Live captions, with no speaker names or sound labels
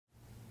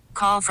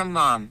call from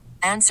mom.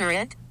 Answer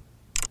it.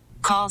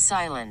 Call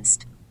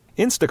silenced.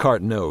 Instacart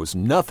knows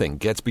nothing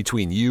gets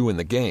between you and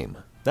the game.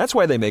 That's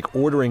why they make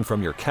ordering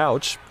from your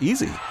couch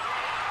easy.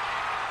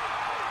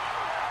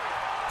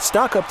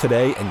 Stock up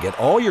today and get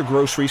all your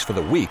groceries for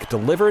the week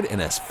delivered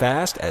in as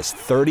fast as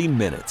 30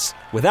 minutes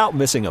without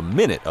missing a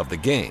minute of the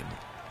game.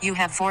 You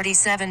have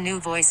 47 new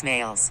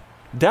voicemails.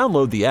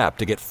 Download the app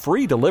to get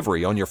free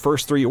delivery on your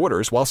first 3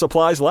 orders while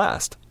supplies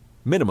last.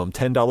 Minimum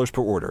 $10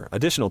 per order.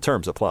 Additional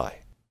terms apply.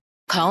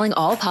 Calling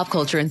all pop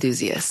culture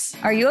enthusiasts.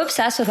 Are you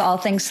obsessed with all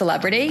things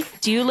celebrity?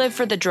 Do you live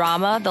for the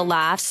drama, the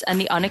laughs,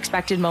 and the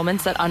unexpected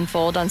moments that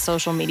unfold on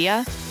social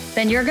media?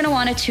 Then you're going to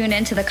want to tune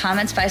into the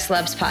Comments by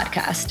Celebs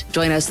podcast.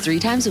 Join us 3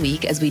 times a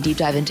week as we deep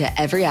dive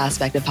into every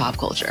aspect of pop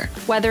culture.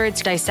 Whether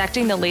it's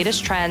dissecting the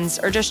latest trends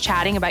or just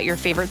chatting about your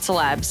favorite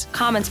celebs,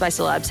 Comments by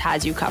Celebs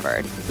has you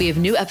covered. We have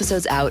new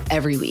episodes out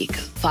every week.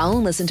 Follow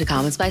and listen to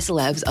Comments by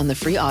Celebs on the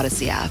free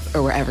Odyssey app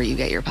or wherever you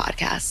get your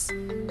podcasts.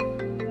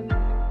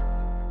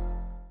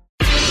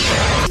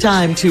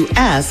 Time to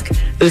ask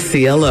the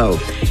CLO.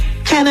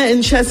 Hannah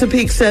in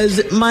Chesapeake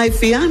says, my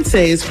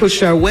fiance has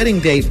pushed our wedding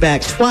date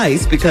back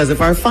twice because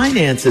of our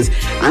finances.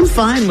 I'm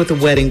fine with a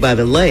wedding by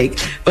the lake,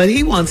 but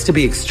he wants to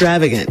be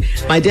extravagant.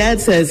 My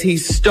dad says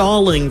he's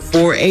stalling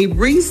for a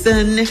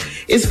reason.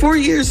 Is 4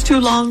 years too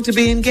long to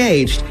be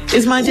engaged?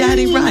 Is my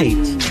daddy right?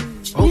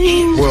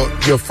 Well,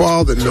 your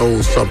father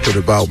knows something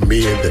about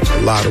men that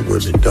a lot of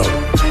women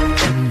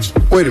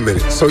don't. Wait a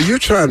minute. So you're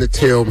trying to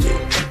tell me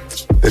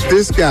that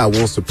this guy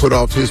wants to put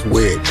off his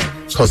wedding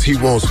because he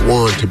wants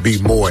one to be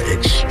more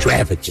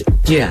extravagant?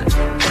 Yeah.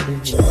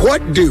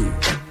 What do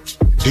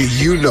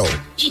you know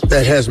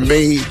that has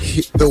made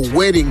the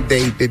wedding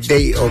day the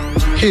day of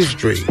his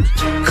dreams?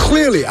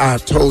 Clearly,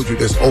 I've told you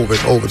this over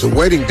and over. The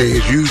wedding day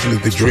is usually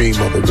the dream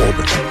of a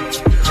woman.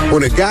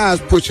 When a guy's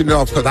pushing it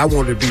off because I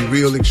want to be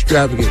real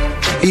extravagant,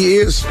 he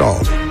is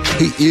stalling.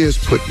 He is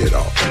putting it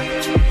off.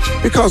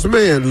 Because,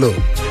 man, look,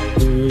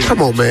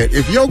 come on, man.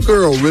 If your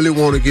girl really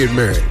want to get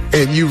married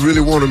and you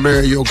really want to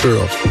marry your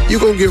girl, you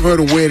going to give her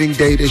the wedding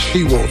day that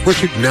she wants.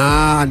 But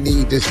I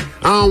need this.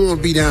 I don't want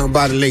to be down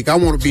by the lake. I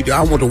want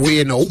the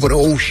wedding over the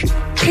ocean.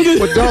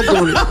 But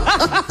doggone it.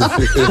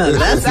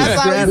 That's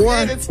how he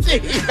said it,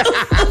 Steve.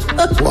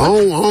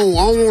 Well, I don't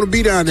want to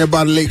be down there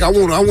by the lake. I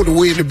want the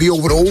wedding to be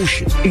over the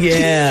ocean.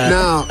 Yeah.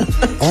 Now,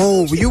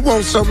 you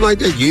want something like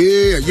that?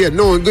 Yeah,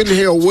 knowing good and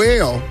hell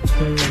well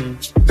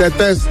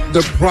that's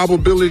the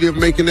probability of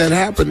making that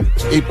happen.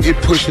 It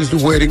pushes the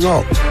wedding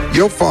off.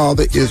 Your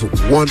father is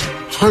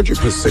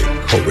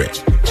 100%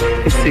 correct.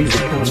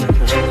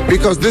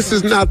 Because this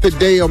is not the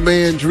day a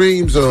man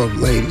dreams of,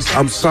 ladies.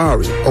 I'm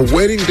sorry. A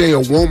wedding day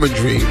a woman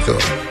dreams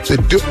of.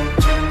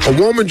 A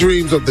woman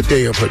dreams of the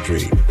day of her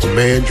dream. A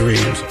man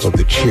dreams of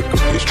the chick of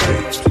his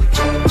dreams.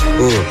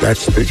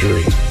 That's the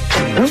dream.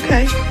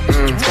 Okay.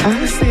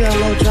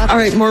 All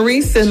right,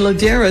 Maurice in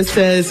Ladera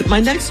says, my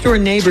next door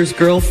neighbor's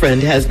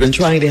girlfriend has been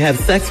trying to have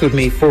sex with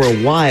me for a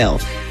while.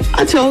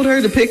 I told her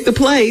to pick the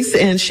place,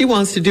 and she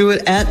wants to do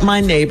it at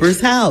my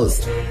neighbor's house.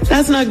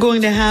 That's not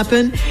going to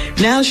happen.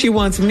 Now she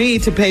wants me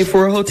to pay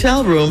for a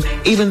hotel room,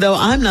 even though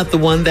I'm not the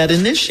one that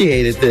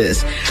initiated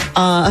this.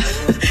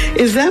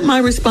 Is that my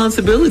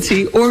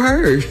responsibility or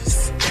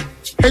hers?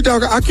 Hey,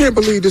 dog, I can't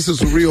believe this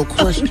is a real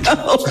question.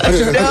 I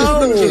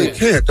just really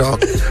can't,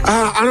 dog.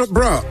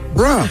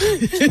 Bruh.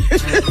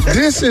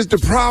 This is the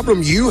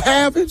problem you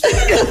having?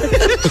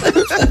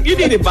 You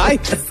need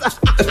advice.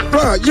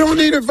 Bruh, you don't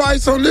need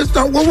advice on this,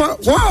 dog.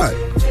 What?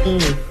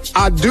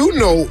 I do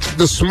know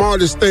the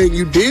smartest thing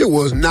you did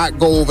was not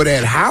go over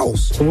that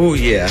house. Oh,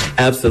 yeah,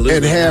 absolutely.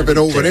 And have it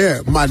over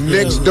there. My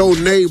next door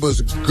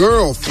neighbor's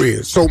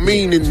girlfriend. So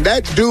meaning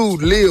that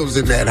dude lives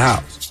in that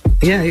house.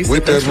 Yeah, he's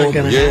with that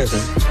woman. Yes.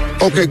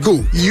 Okay,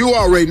 cool. You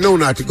already know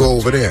not to go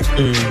over there.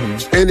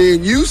 Mm-hmm. And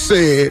then you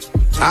said,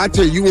 I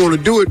tell you want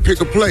to do it,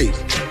 pick a place.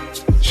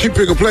 She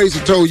picked a place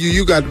and told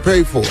you got to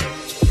pay for it.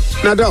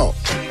 Now, dog.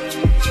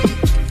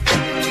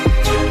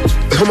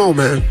 Come on,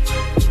 man.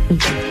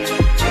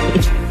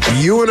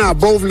 You and I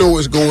both know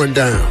it's going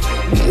down.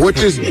 What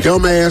this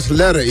dumbass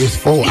letter is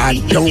for, I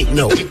don't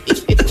know.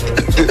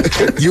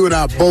 You and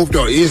I both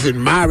know. Is it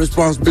my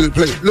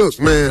responsibility? Look,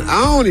 man,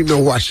 I don't even know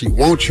why she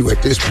wants you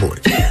at this point.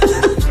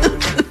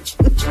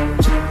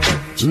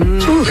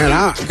 And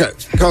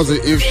because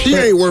if she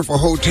ain't worth a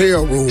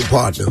hotel room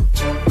partner,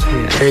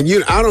 and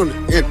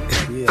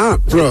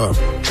bruh,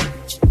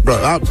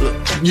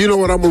 you know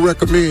what I'm gonna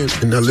recommend?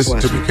 And now listen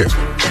to me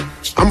carefully.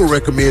 I'm gonna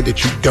recommend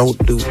that you don't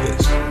do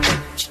this.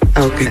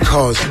 Okay.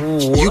 Because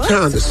you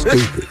kind of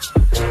stupid.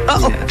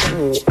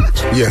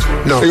 He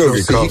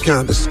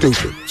kind of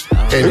stupid.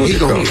 And he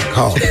gonna get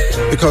caught.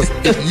 Because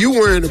if you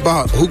worrying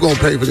about who gonna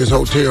pay for this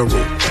hotel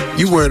room,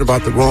 you worrying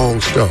about the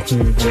wrong stuff.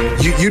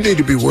 Mm-hmm. You need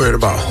to be worrying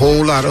about a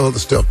whole lot of other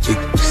stuff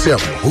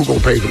except who gonna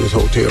pay for this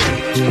hotel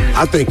room.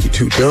 I think you're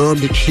too dumb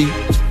to cheat.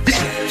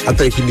 I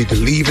think you need to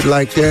leave it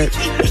like that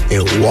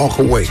and walk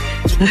away.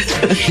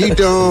 She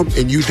dumb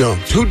and you dumb.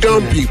 Two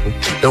dumb people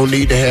don't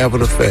need to have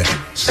an affair.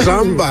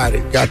 Somebody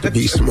got to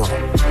be smart.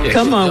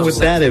 Come on with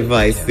that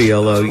advice,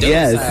 CLO.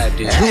 Yes.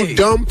 Two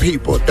dumb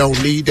people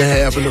don't need to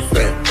have an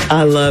affair.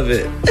 I love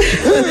it.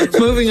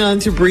 Moving on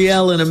to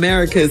Brielle in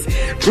Americas.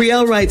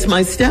 Brielle writes,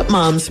 my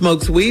stepmom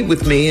smokes weed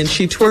with me and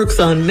she twerks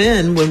on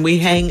men when we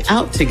hang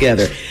out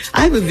together.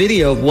 I have a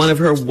video of one of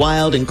her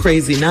wild and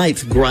crazy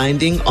nights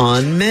grinding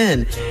on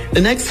men.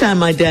 The next time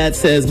my dad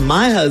says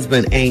my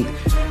husband ain't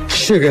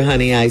sugar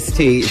honey iced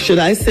tea, should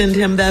I send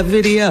him that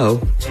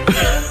video?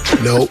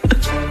 Nope,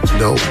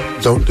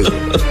 don't do it.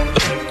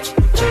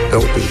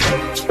 Don't do it.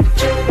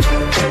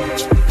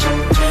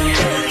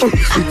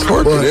 She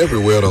twerking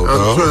everywhere, though,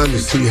 I'm trying to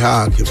see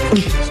how I can put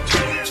this to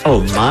you.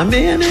 Oh, my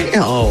man ain't?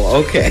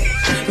 Oh, okay.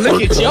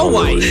 Look at your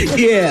wife.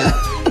 Yeah.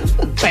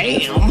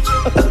 Bam.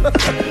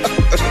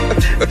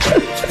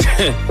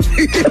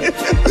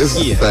 This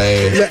is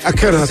sad.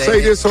 Can I say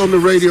this on the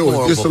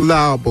radio? Is this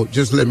allowable?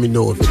 Just let me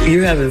know if it is.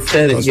 You haven't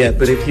said it yet,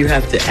 but if you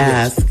have to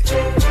ask.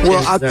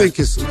 Well, I think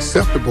it's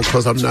acceptable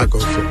because I'm not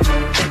going to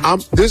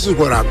say. This is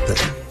what I'm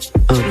thinking.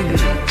 Okay.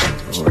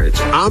 Lord.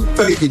 I'm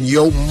thinking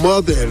your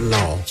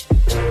mother-in-law.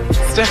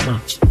 Stepmom.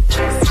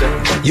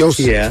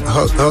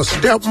 Her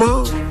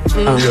stepmom?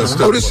 Stepmom.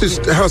 Oh, this is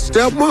her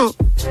stepmom?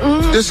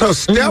 This her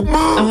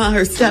stepmom?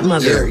 Her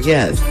stepmother,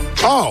 yes.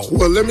 Oh,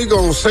 well, let me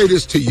go and say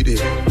this to you then.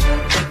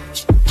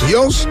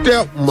 Your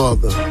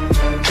stepmother,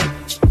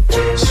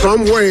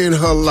 somewhere in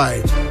her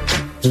life,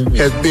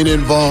 has been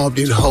involved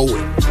in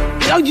hoeing.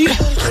 Oh, you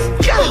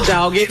gotta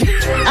dog it.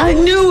 I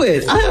knew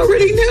it. I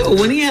already knew.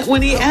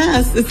 When he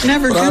asked, it's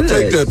never good. I'll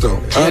take that,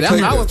 though.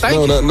 I was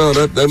thinking.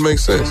 That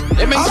makes sense.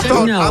 It makes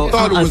sense. I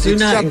thought it was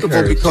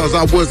acceptable because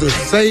I wasn't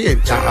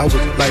saying, I was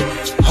like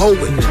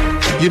hoeing.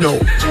 You know,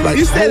 like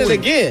you said hoeing. it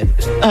again.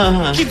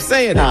 Keep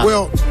saying it.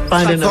 Well,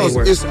 because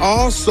it's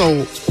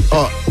also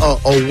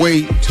a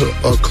way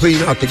to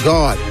clean out the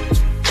garden.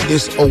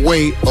 It's a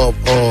way of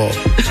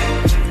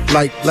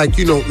like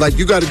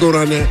you got to go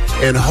down there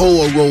and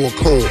hoe a row of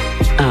corn.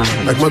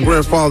 Like my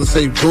grandfather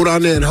said, go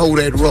down there and hoe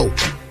that row.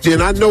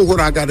 Then I know what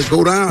I got to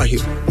go down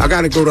here. I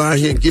got to go down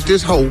here and get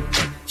this hoe.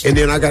 And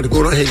then I got to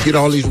go down here and get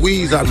all these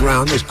weeds out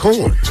around this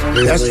corn.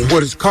 Really? That's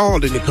what it's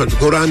called in the country.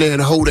 Go down there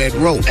and hoe that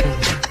row.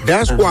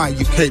 That's why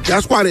you can't.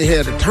 That's why they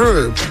had the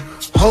term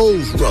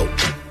hose row.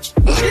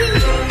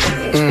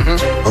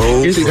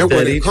 You're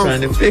steady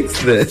trying to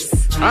fix this.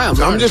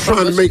 I'm just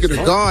trying to make it a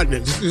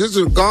garden. This is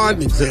a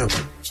garden example.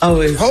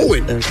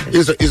 Hoeing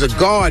is a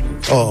garden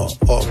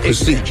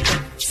procedure.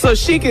 So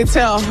she can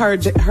tell her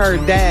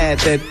dad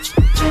that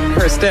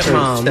her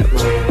stepmom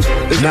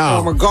is a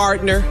former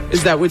gardener.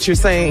 Is that what you're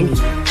saying?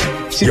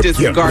 She's just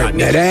gardening.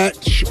 Now that,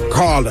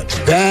 Carla,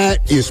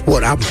 that is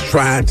what I was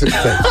trying to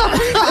say.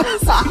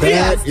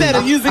 Instead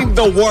of using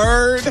the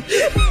word.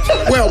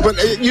 Well, but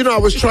I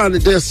was trying to.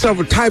 There's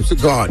several types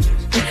of gardeners.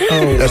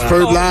 That's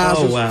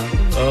fertilizers.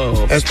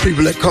 That's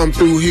people that come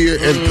through here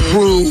and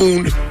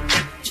prune.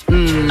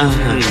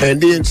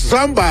 And then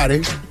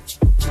somebody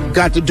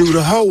got to do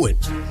the hoeing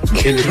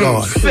in the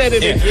garden. Said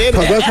it again.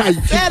 Because that's how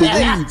you keep the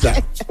weeds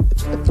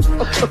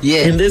out.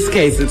 Yeah. In this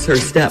case, it's her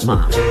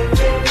stepmom.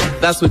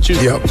 That's what you.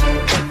 Yep.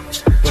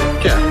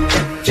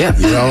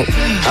 Yeah.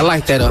 I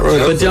like that.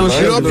 But don't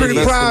you? I'm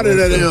pretty proud of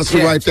that answer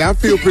right there. I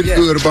feel pretty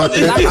good about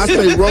that. I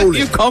say roll it.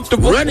 You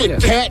comfortable? Run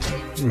it, cat.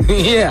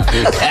 Yeah.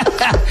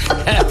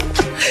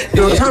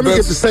 Tommy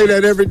gets to say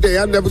that every day.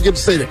 I never get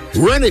to say that.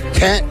 Run it,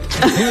 cat.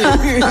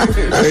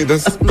 Hey,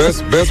 that's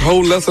the best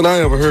whole lesson I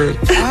ever heard.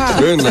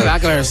 Very nice. I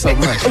learned so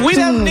much. We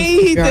don't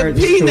need the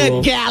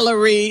peanut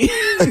gallery.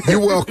 You're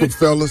welcome,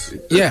 fellas.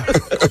 Yeah.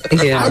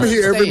 I'm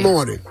here every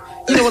morning.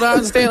 You know what I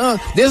understand?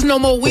 There's no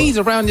more weeds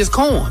around this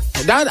corn.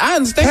 I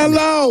understand.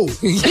 Hello.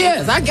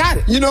 Yes, I got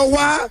it. You know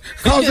why?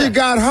 Because it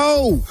got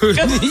hoed.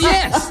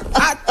 Yes.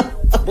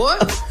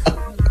 What?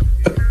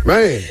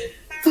 Man.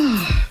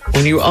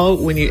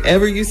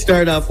 Whenever you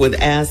start off with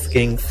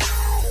asking,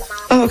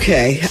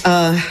 okay,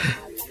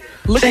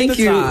 thank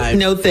you. Side.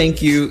 No,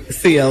 thank you,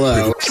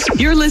 CLO.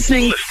 You're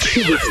listening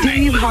to the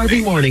Steve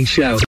Harvey Morning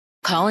Show.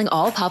 Calling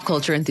all pop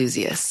culture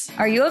enthusiasts.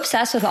 Are you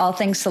obsessed with all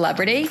things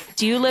celebrity?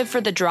 Do you live for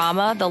the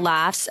drama, the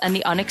laughs, and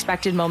the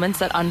unexpected moments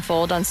that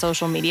unfold on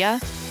social media?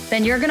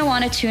 Then you're going to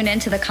want to tune in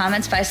to the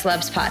Comments by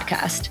Celebs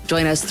podcast.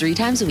 Join us 3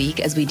 times a week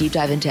as we deep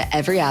dive into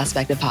every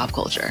aspect of pop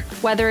culture.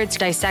 Whether it's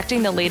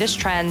dissecting the latest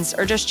trends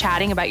or just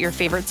chatting about your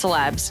favorite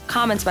celebs,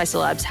 Comments by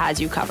Celebs has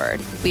you covered.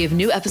 We have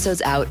new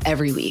episodes out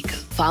every week.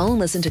 Follow and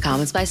listen to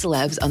Comments by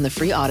Celebs on the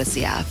free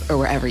Odyssey app or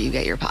wherever you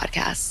get your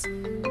podcasts.